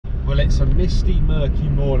Well, it's a misty, murky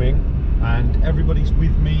morning and everybody's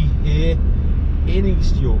with me here in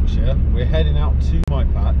East Yorkshire. We're heading out to my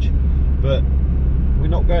patch, but we're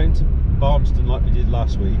not going to Barmston like we did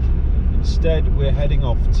last week. Instead, we're heading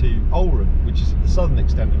off to Ulrome, which is at the southern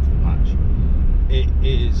extent of the patch. It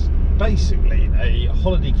is basically a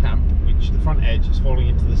holiday camp which the front edge is falling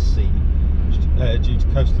into the sea due to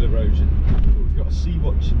coastal erosion. We've got a sea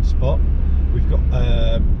watching spot. We've got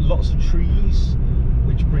lots of trees,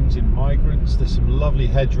 which brings in migrants. There's some lovely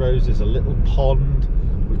hedgerows. There's a little pond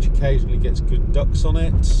which occasionally gets good ducks on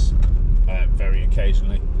it, very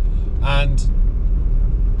occasionally, and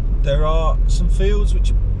there are some fields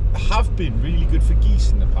which have been really good for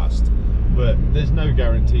geese in the past, but there's no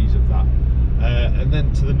guarantees of that. And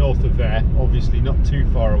then to the north of there, obviously not too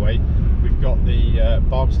far away, we've got the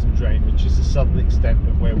Barmston Drain, which is the southern extent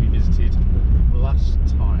of where we visited last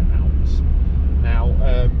time out. Now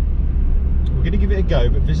we're going to give it a go,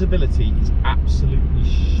 but visibility is absolutely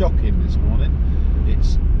shocking this morning.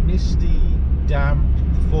 It's misty, damp,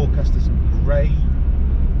 the forecast isn't great,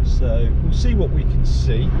 so we'll see what we can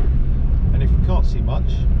see, and if we can't see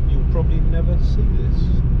much, you'll probably never see this.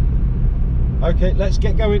 Okay, let's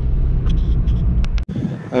get going.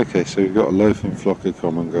 Okay, so we've got a loafing flock of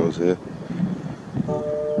common gulls here.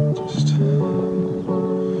 Just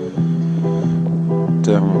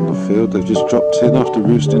down on the field. They've just dropped in after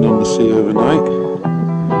roosting on the sea overnight.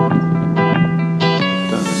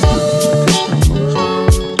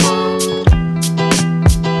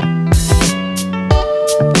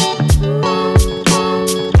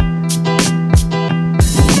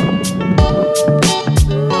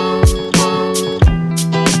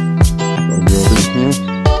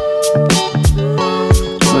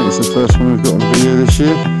 First one we've got on video this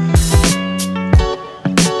year.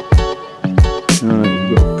 Right, we've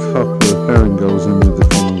got a couple of herring gulls in with the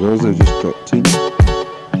common gulls, they've just dropped in.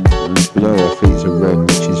 And below our feet is a wren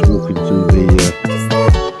which is walking through the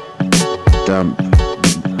damp,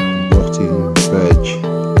 rotting veg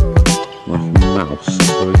like a mouse,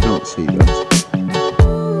 so we can't see that.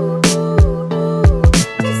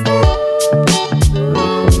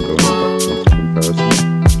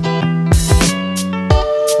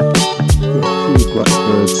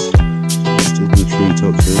 Blackbirds just in the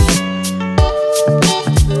treetops here.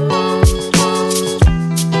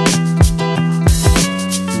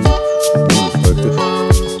 Focus.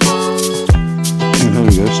 And here we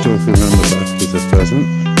go, stalking around the back is a pheasant.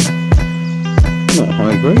 Not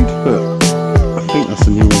high grade, but I think that's a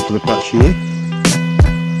new one for the patch here.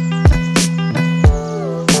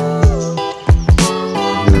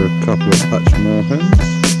 Here are a couple of patch moorhens.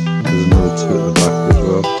 There's another two at the back as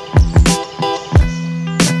well.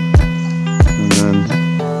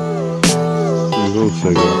 We've also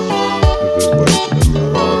got a good wedge and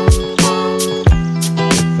mallard,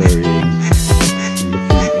 varying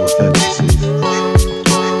looking authenticities.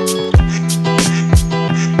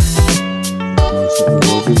 Nice little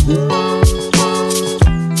robins there.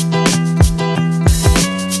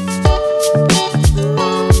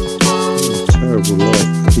 Terrible light,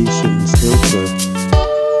 he's sitting still, so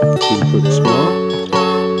he's pretty smart.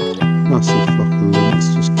 Massive flock of lynx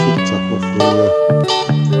just kicked up off the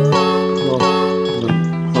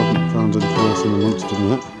amongst them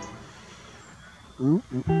yet.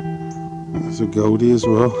 There's a goldie as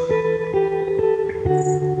well, so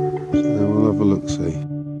we'll have a look see.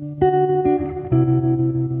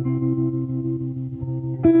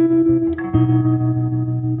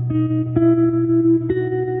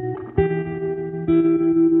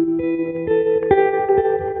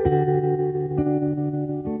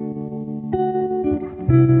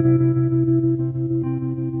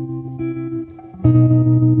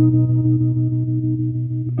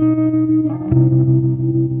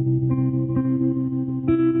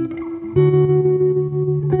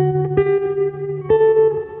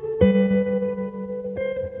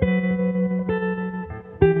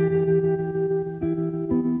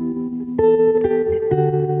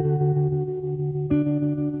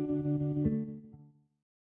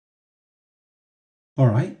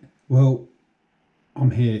 Alright, well,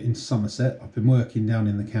 I'm here in Somerset. I've been working down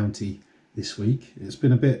in the county this week. It's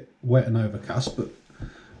been a bit wet and overcast, but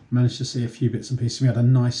managed to see a few bits and pieces. We had a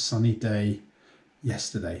nice sunny day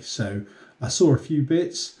yesterday, so I saw a few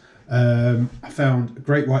bits. I found a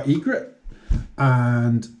Great White Egret,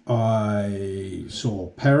 and I saw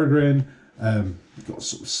Peregrine. Got a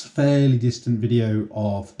sort of fairly distant video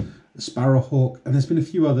of the sparrowhawk, and there's been a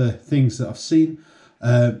few other things that I've seen.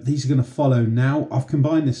 These are going to follow now. I've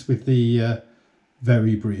combined this with the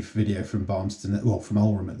very brief video from Barmston, well, from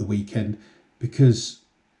Ulrome at the weekend, because,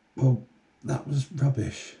 well, that was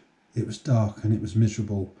rubbish. It was dark and it was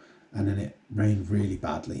miserable, and then it rained really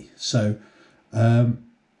badly. So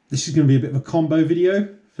this is going to be a bit of a combo video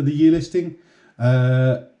for the year listing.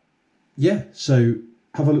 Yeah, so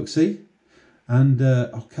have a look see, and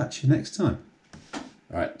I'll catch you next time.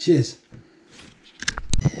 All right, cheers.